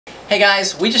Hey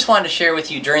guys, we just wanted to share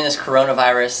with you during this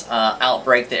coronavirus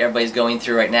outbreak that everybody's going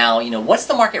through right now, what's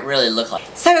the market really look like?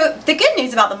 So the good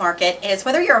news about the market is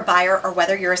whether you're a buyer or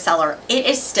whether you're a seller, it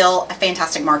is still a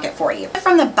fantastic market for you.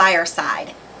 From the buyer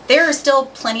side, there are still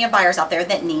plenty of buyers out there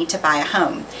that need to buy a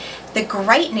home. The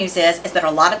great news is that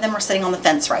a lot of them are sitting on the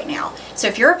fence right now. So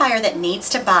if you're a buyer that needs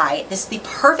to buy, this is the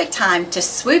perfect time to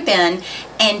swoop in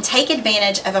and take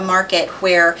advantage of a market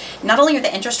where not only are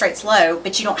the interest rates low,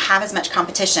 but you don't have as much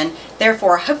competition,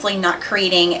 therefore hopefully not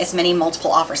creating as many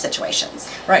multiple offer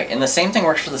situations. Right, and the same thing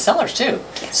works for the sellers too.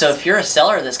 Yes. So if you're a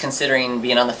seller that's considering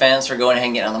being on the fence or going ahead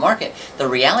and getting on the market, the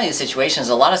reality of the situation is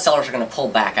a lot of sellers are going to pull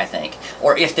back, I think.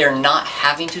 Or if they're not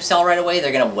having to sell right away,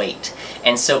 they're going to wait.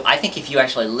 And so I think if you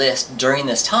actually list during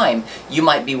this time, you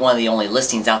might be one of the only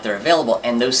listings out there available,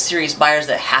 and those serious buyers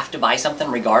that have to buy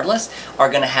something regardless are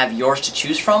going to have yours to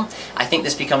choose from. I think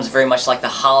this becomes very much like the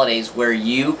holidays, where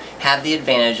you have the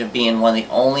advantage of being one of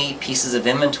the only pieces of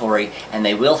inventory, and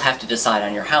they will have to decide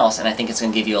on your house, and I think it's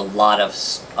going to give you a lot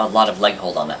of leg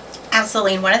hold on that.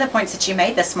 Absolutely, and one of the points that you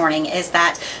made this morning is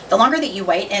that the longer that you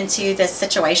wait into this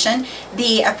situation,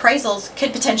 the appraisals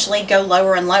could potentially go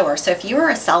lower and lower. So if you are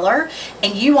a seller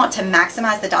and you want to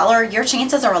maximize the dollar, your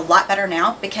chances are a lot better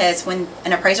now, because when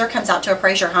an appraiser comes out to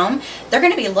appraise your home, they're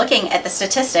going to be looking at the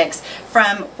statistics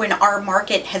from when our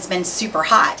market has been super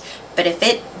hot. But if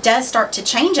it does start to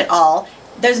change at all,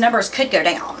 those numbers could go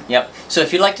down. Yep. So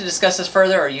if you'd like to discuss this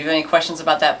further, or you have any questions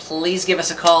about that, please give us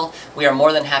a call. We are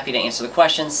more than happy to answer the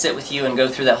questions, sit with you, and go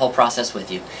through that whole process with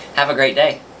you. Have a great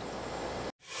day.